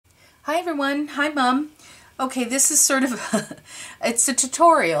Hi everyone, hi Mom. Okay, this is sort of, it's a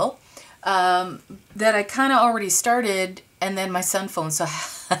tutorial that I kind of already started and then my son phoned, so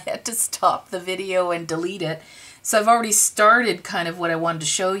I had to stop the video and delete it. So I've already started kind of what I wanted to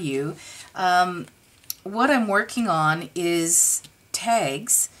show you. What I'm working on is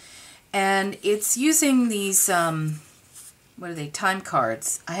tags, and it's using these, what are they, time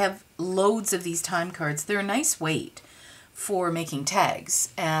cards. I have loads of these time cards. They're a nice weight for making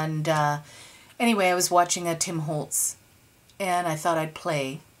tags. And anyway, I was watching a Tim Holtz and I thought I'd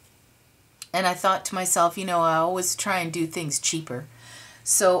play. And I thought to myself, you know, I always try and do things cheaper.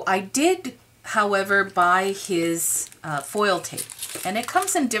 So I did, however, buy his foil tape. And it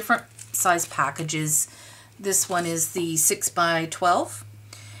comes in different size packages. This one is the 6x12.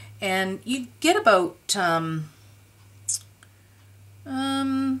 And you get about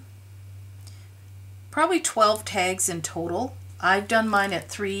probably 12 tags in total. I've done mine at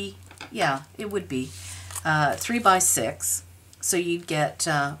 3, yeah, it would be 3x6. So you'd get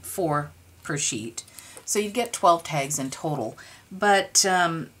 4 per sheet. So you'd get 12 tags in total. But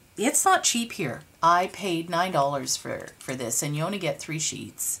it's not cheap here. I paid $9 for this, and you only get 3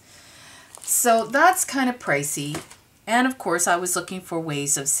 sheets. So that's kind of pricey. And of course, I was looking for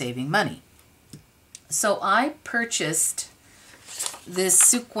ways of saving money. So I purchased this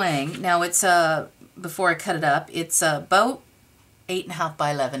Suk Wang. Now it's before I cut it up, it's about 8.5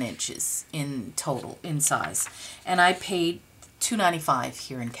 by 11 inches in total, in size. And I paid $2.95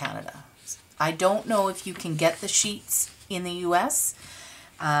 here in Canada. I don't know if you can get the sheets in the US.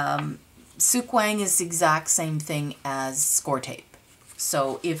 Suk Wang is the exact same thing as Score Tape.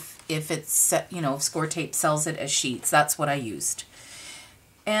 So if it's, you know, if Score Tape sells it as sheets, that's what I used.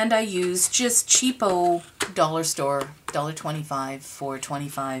 And I used just cheapo dollar store, $1.25 for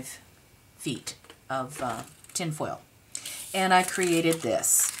 25 feet of tinfoil. And I created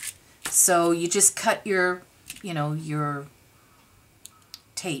this. So you just cut your, you know, your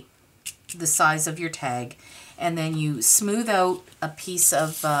tape, the size of your tag, and then you smooth out a piece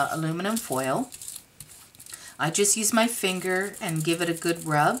of aluminum foil. I just use my finger and give it a good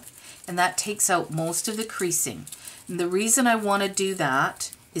rub, and that takes out most of the creasing. And the reason I want to do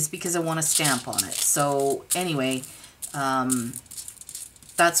that is because I want to stamp on it. So anyway,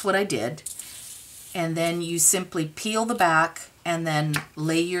 that's what I did. And then you simply peel the back and then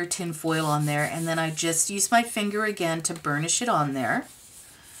lay your tin foil on there, and then I just use my finger again to burnish it on there.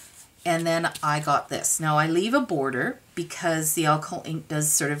 And then I got this. Now I leave a border because the alcohol ink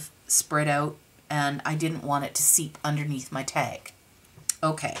does sort of spread out, and I didn't want it to seep underneath my tag.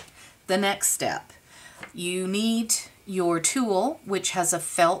 Okay, the next step. You need your tool, which has a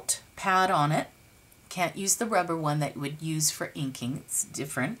felt pad on it. Can't use the rubber one that you would use for inking. It's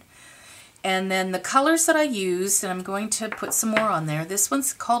different. And then the colors that I used, and I'm going to put some more on there. This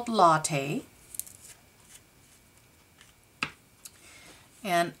one's called Latte.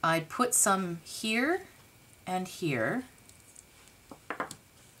 And I put some here and here.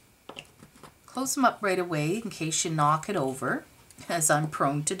 Close them up right away in case you knock it over, as I'm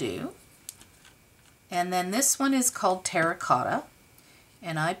prone to do. And then this one is called Terracotta,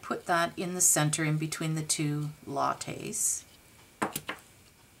 and I put that in the center in between the two lattes.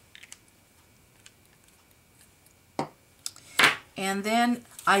 And then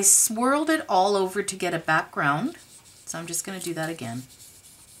I swirled it all over to get a background, so I'm just going to do that again.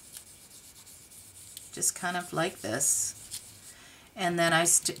 Just kind of like this. And then I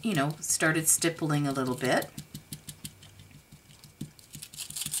started stippling a little bit.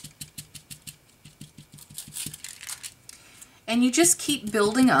 And you just keep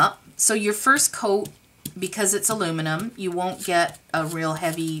building up. So your first coat, because it's aluminum, you won't get a real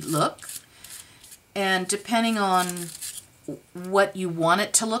heavy look. And depending on what you want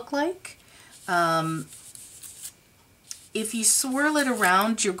it to look like, if you swirl it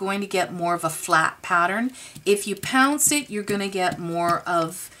around, you're going to get more of a flat pattern. If you pounce it, you're going to get more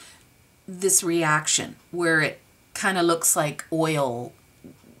of this reaction where it kind of looks like oil.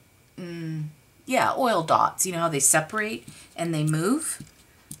 Yeah, oil dots. You know how they separate and they move?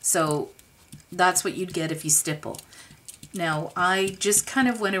 So that's what you'd get if you stipple. Now, I just kind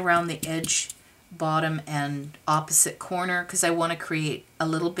of went around the edge, bottom, and opposite corner because I want to create a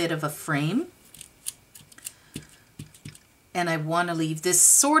little bit of a frame. And I want to leave this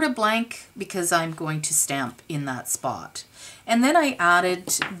sort of blank because I'm going to stamp in that spot. And then I added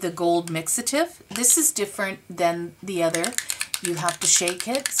the gold mixative. This is different than the other. You have to shake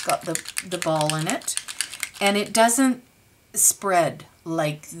it. It's got the ball in it. And it doesn't spread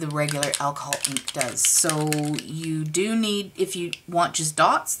like the regular alcohol ink does. So you do need, if you want just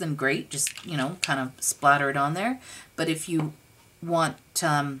dots, then great. Just, you know, kind of splatter it on there. But if you want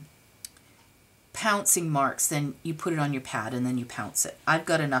pouncing marks, then you put it on your pad and then you pounce it. I've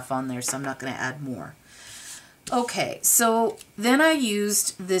got enough on there, so I'm not going to add more. Okay, so then I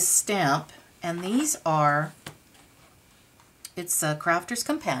used this stamp, and these are, it's a Crafter's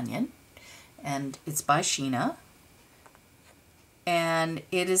Companion, and it's by Sheena, and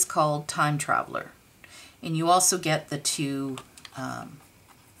it is called Time Traveler. And you also get the two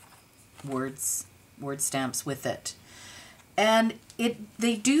word stamps with it. And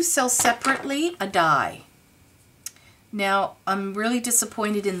they do sell separately a die. Now, I'm really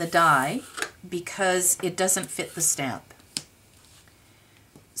disappointed in the die because it doesn't fit the stamp.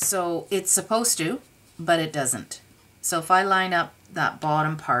 So it's supposed to, but it doesn't. So if I line up that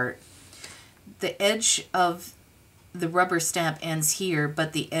bottom part, the edge of the rubber stamp ends here,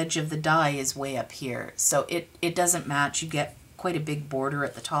 but the edge of the die is way up here. So it doesn't match. You get quite a big border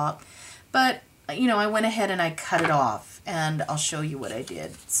at the top. But, you know, I went ahead and I cut it off, and I'll show you what I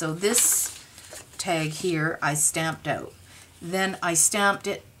did. So this tag here I stamped out. Then I stamped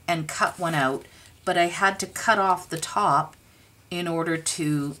it and cut one out, but I had to cut off the top in order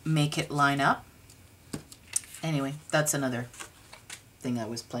to make it line up. Anyway, that's another thing I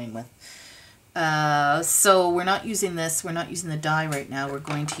was playing with. So we're not using this, we're not using the die right now, we're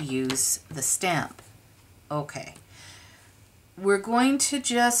going to use the stamp. Okay. We're going to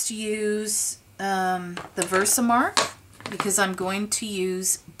just use the Versamark because I'm going to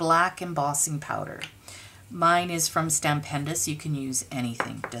use black embossing powder. Mine is from Stampendous. You can use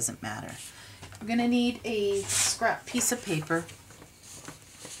anything, doesn't matter. We're going to need a scrap piece of paper.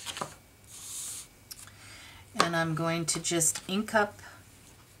 And I'm going to just ink up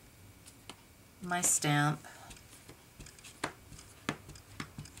my stamp.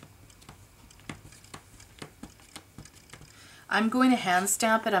 I'm going to hand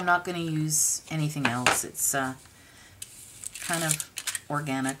stamp it. I'm not going to use anything else. It's kind of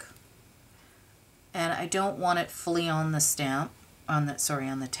organic. And I don't want it fully on the stamp, on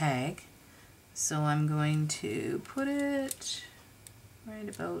the tag. So I'm going to put it right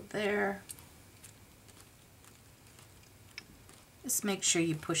about there. Just make sure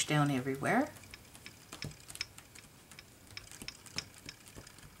you push down everywhere.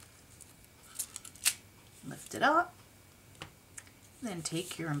 Lift it up. Then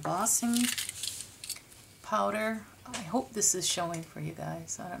take your embossing powder. I hope this is showing for you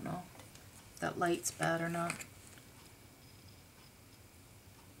guys. I don't know if that light's bad or not.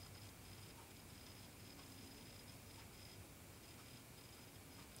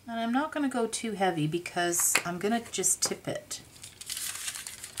 And I'm not going to go too heavy because I'm going to just tip it.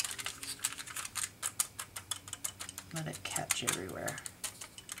 Let it catch everywhere.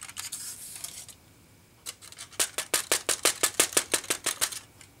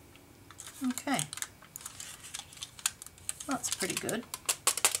 Okay. That's pretty good.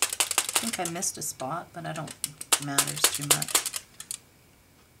 I think I missed a spot, but I don't think it matters too much.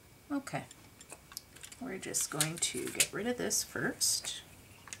 Okay. We're just going to get rid of this first.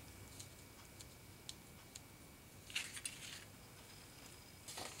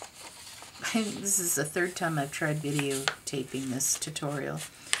 This is the third time I've tried videotaping this tutorial.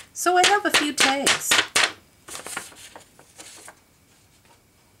 So I have a few tags.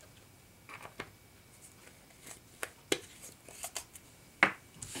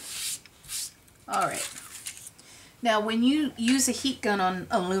 Alright. Now when you use a heat gun on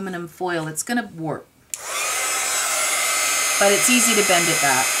aluminum foil, it's going to warp. But it's easy to bend it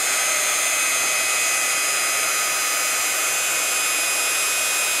back.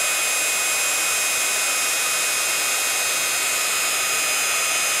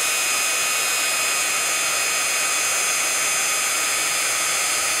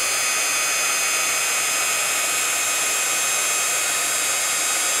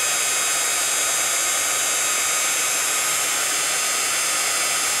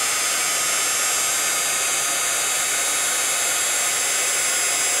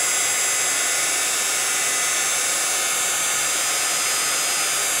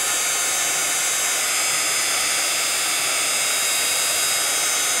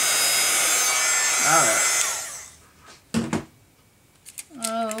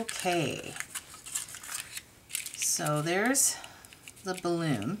 Okay, so there's the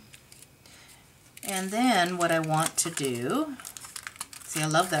balloon, and then what I want to do, see I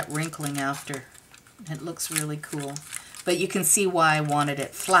love that wrinkling after, it looks really cool, but you can see why I wanted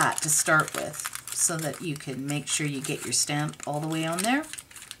it flat to start with, so that you can make sure you get your stamp all the way on there.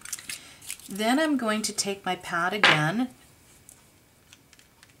 Then I'm going to take my pad again,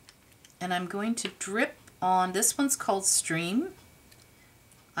 and I'm going to drip on, this one's called Stream.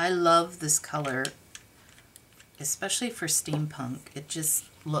 I love this color, especially for steampunk. It just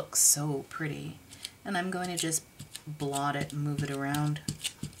looks so pretty. And I'm going to just blot it and move it around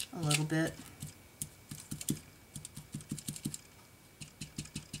a little bit.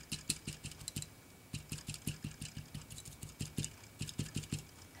 It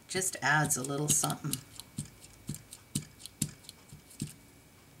just adds a little something.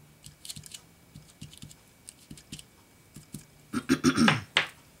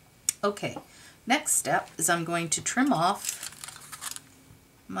 Okay, next step is I'm going to trim off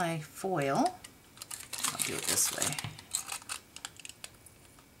my foil. I'll do it this way.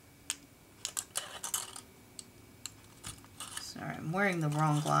 Sorry, I'm wearing the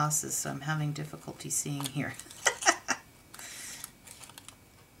wrong glasses, so I'm having difficulty seeing here.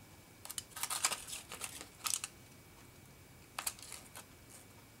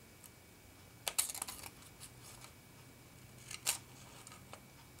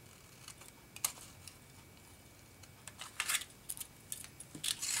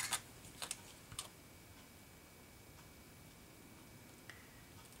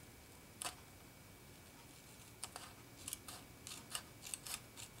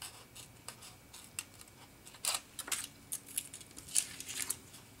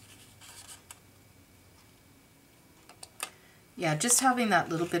 Yeah, just having that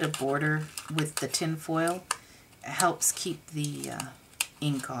little bit of border with the tin foil helps keep the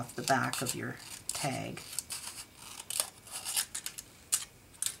ink off the back of your tag.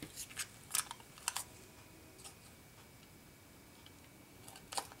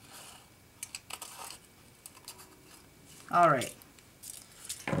 All right,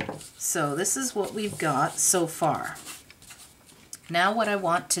 so this is what we've got so far. Now what I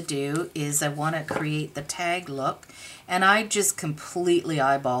want to do is I want to create the tag look, and I just completely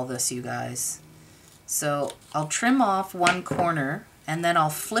eyeball this, you guys. So I'll trim off one corner and then I'll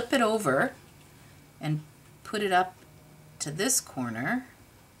flip it over and put it up to this corner.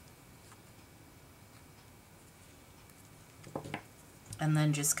 And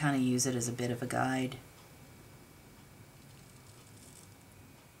then just kind of use it as a bit of a guide.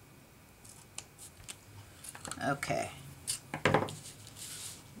 Okay.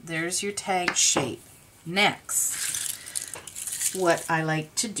 There's your tag shape. Next, what I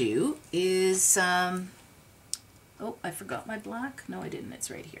like to do is, oh, I forgot my black. No, I didn't.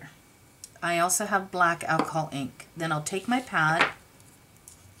 It's right here. I also have black alcohol ink. Then I'll take my pad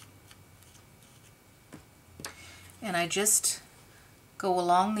and I just go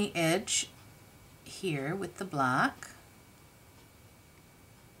along the edge here with the black.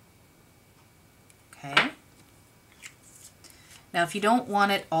 Okay. Now, if you don't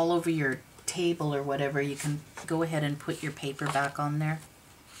want it all over your table or whatever, you can go ahead and put your paper back on there.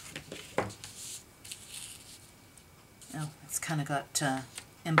 Oh, it's kind of got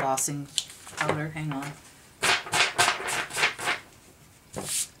embossing powder. Hang on.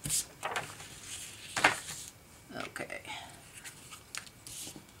 Okay.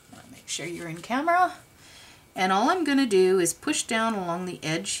 Make sure you're in camera. And all I'm going to do is push down along the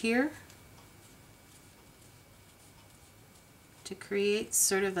edge here to create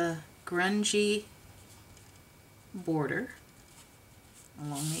sort of a grungy border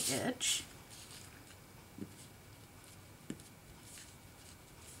along the edge.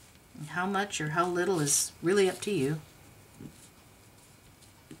 And how much or how little is really up to you.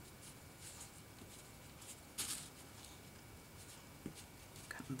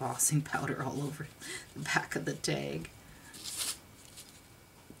 Got embossing powder all over the back of the tag.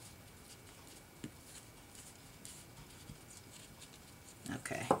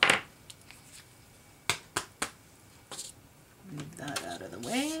 Okay. Move that out of the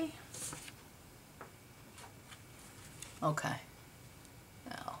way. Okay.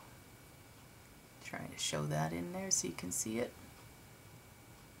 Now, trying to show that in there so you can see it.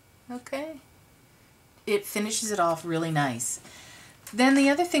 Okay. It finishes it off really nice. Then the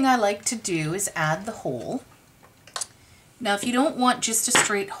other thing I like to do is add the hole. Now, if you don't want just a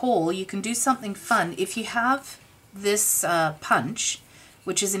straight hole, you can do something fun. If you have this punch,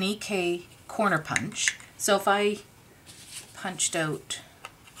 which is an EK corner punch. So if I punched out,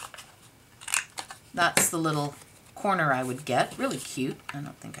 that's the little corner I would get. Really cute. I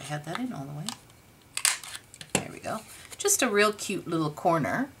don't think I had that in all the way. There we go. Just a real cute little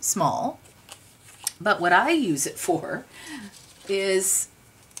corner, small. But what I use it for is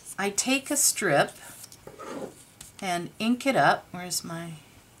I take a strip and ink it up. Where's my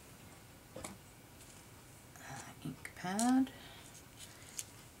ink pad?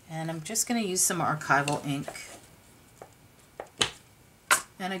 And I'm just going to use some archival ink.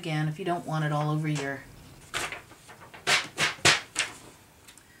 And again, if you don't want it all over your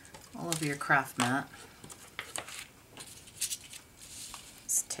craft mat,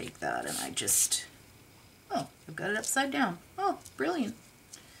 let's take that and I just Oh, I've got it upside down. Oh, brilliant.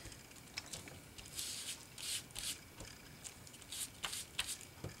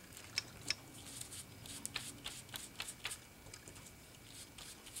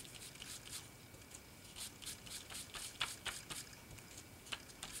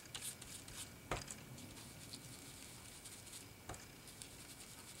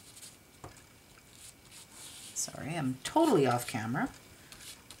 Sorry, I'm totally off camera.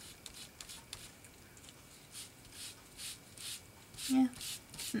 Yeah,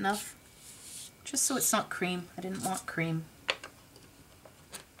 enough. Just so it's not cream. I didn't want cream.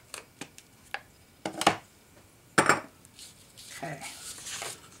 Okay.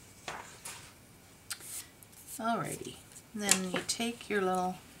 Alrighty. Then you take your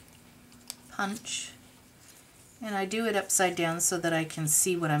little punch, and I do it upside down so that I can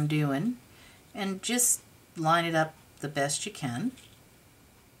see what I'm doing, and just line it up the best you can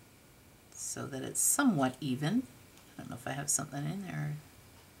so that it's somewhat even. I don't know if I have something in there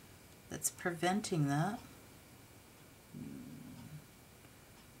that's preventing that.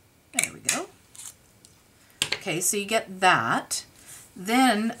 There we go. Okay, so you get that.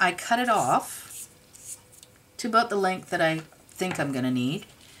 Then I cut it off to about the length that I think I'm going to need,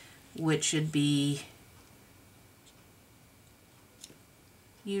 which should be,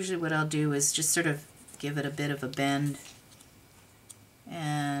 usually what I'll do is just sort of give it a bit of a bend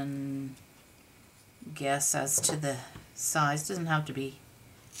and guess as to the size. Doesn't have to be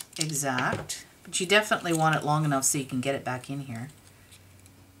exact, but you definitely want it long enough so you can get it back in here.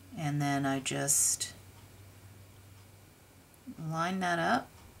 And then I just line that up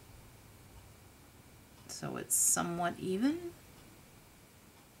so it's somewhat even.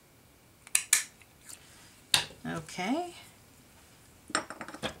 Okay.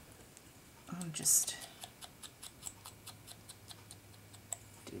 I'll just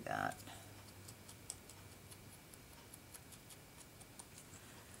do that.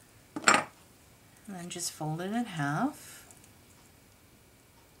 And then just fold it in half.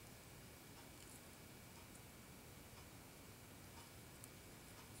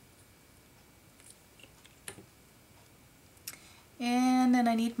 And then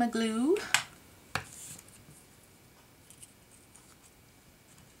I need my glue.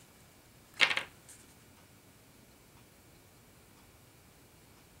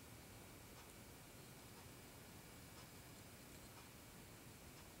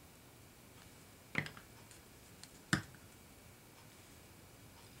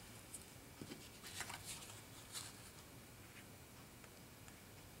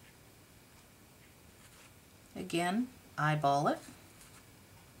 Again, eyeball it.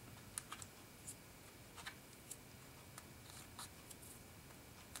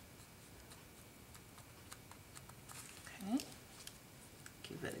 Okay.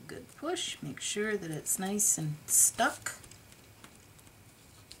 Give it a good push. Make sure that it's nice and stuck.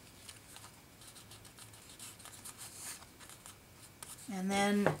 And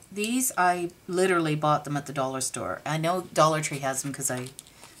then these, I literally bought them at the dollar store. I know Dollar Tree has them because I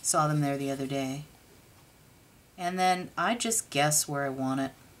saw them there the other day. And then I just guess where I want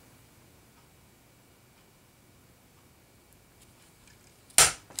it.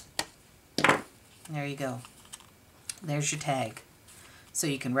 There you go. There's your tag. So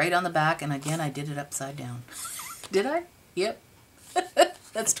you can write on the back, and again, I did it upside down. Did I? Yep.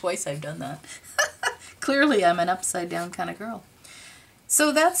 That's twice I've done that. Clearly, I'm an upside down kind of girl.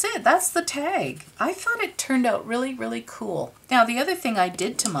 So that's it. That's the tag. I thought it turned out really, really cool. Now, the other thing I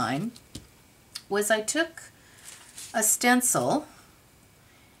did to mine was I took a stencil,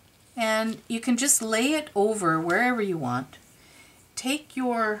 and you can just lay it over wherever you want. Take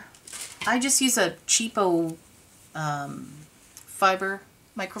your, I just use a cheapo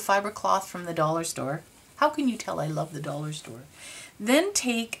microfiber cloth from the dollar store. How can you tell I love the dollar store? Then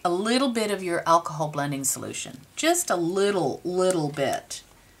take a little bit of your alcohol blending solution, just a little bit.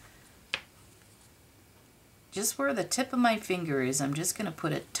 Just where the tip of my finger is, I'm just going to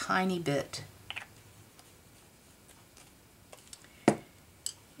put a tiny bit.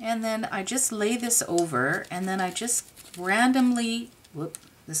 And then I just lay this over, and then I just randomly, whoop,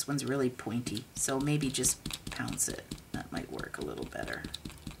 this one's really pointy, so maybe just pounce it. That might work a little better.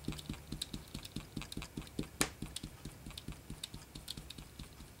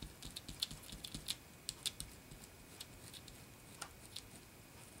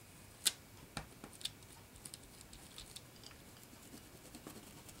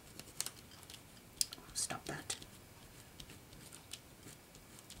 Stop that.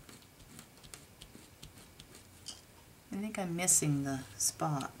 I think I'm missing the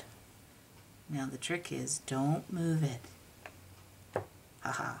spot. Now the trick is don't move it.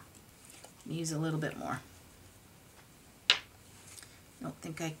 Haha. Use a little bit more. Don't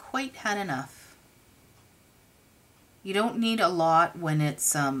think I quite had enough. You don't need a lot when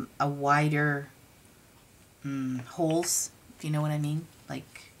it's a wider holes, if you know what I mean.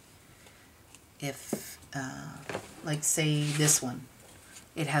 Like if, like say this one,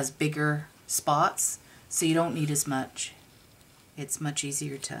 it has bigger spots, so you don't need as much. It's much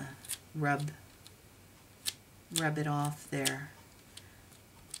easier to rub it off there.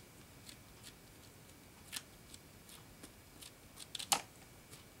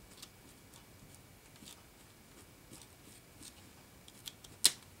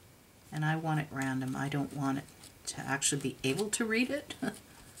 And I want it random. I don't want it to actually be able to read it.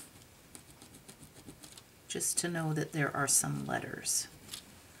 Just to know that there are some letters.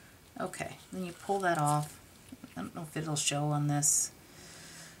 Okay, then you pull that off. I don't know if it'll show on this.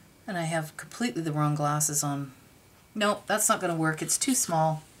 And I have completely the wrong glasses on. Nope, that's not going to work. It's too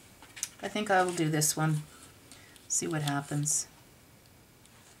small. I think I will do this one. See what happens.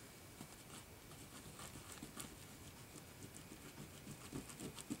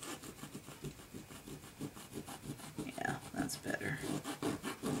 Yeah, that's better.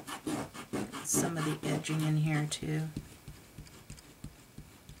 Get some of the edging in here too.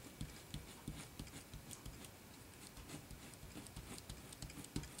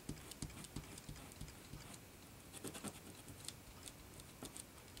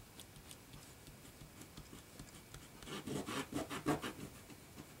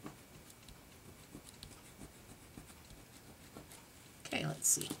 Okay, let's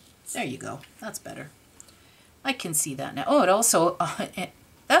see. There you go. That's better. I can see that now. Oh, it also,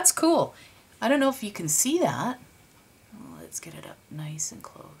 that's cool. I don't know if you can see that. Oh, let's get it up nice and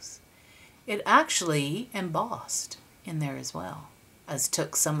close. It actually embossed in there as well, as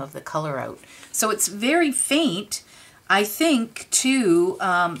took some of the color out. So it's very faint, I think, too,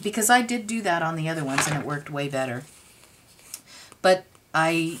 because I did do that on the other ones and it worked way better. But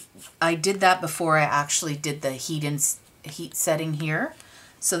I did that before I actually did the heat setting here.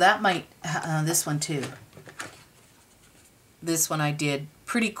 So that might, this one too. This one I did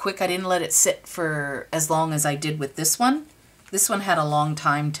pretty quick. I didn't let it sit for as long as I did with this one. This one had a long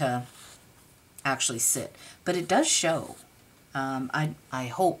time to actually sit, but it does show.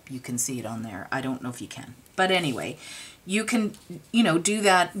 I hope you can see it on there. I don't know if you can. But anyway, you can, do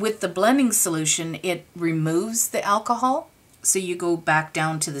that with the blending solution. It removes the alcohol. So you go back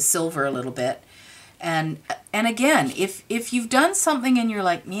down to the silver a little bit. And again, if you've done something and you're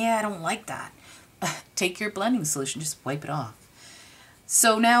like, yeah, I don't like that, take your blending solution, just wipe it off.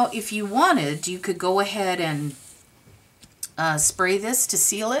 So now if you wanted, you could go ahead and spray this to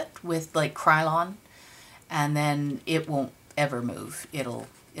seal it with like Krylon, and then it won't ever move. It'll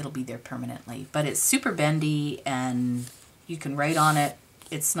be there permanently. But it's super bendy and you can write on it.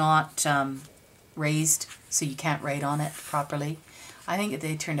 It's not raised, so you can't write on it properly. I think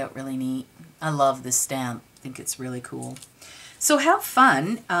they turned out really neat. I love this stamp. I think it's really cool. So have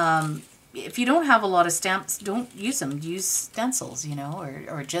fun. If you don't have a lot of stamps, don't use them. Use stencils,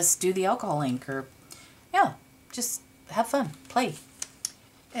 or just do the alcohol ink, or yeah, just have fun, play.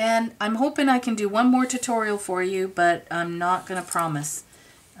 And I'm hoping I can do one more tutorial for you, but I'm not going to promise.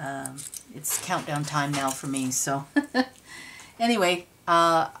 It's countdown time now for me, so anyway,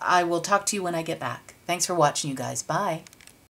 I will talk to you when I get back. Thanks for watching, you guys. Bye.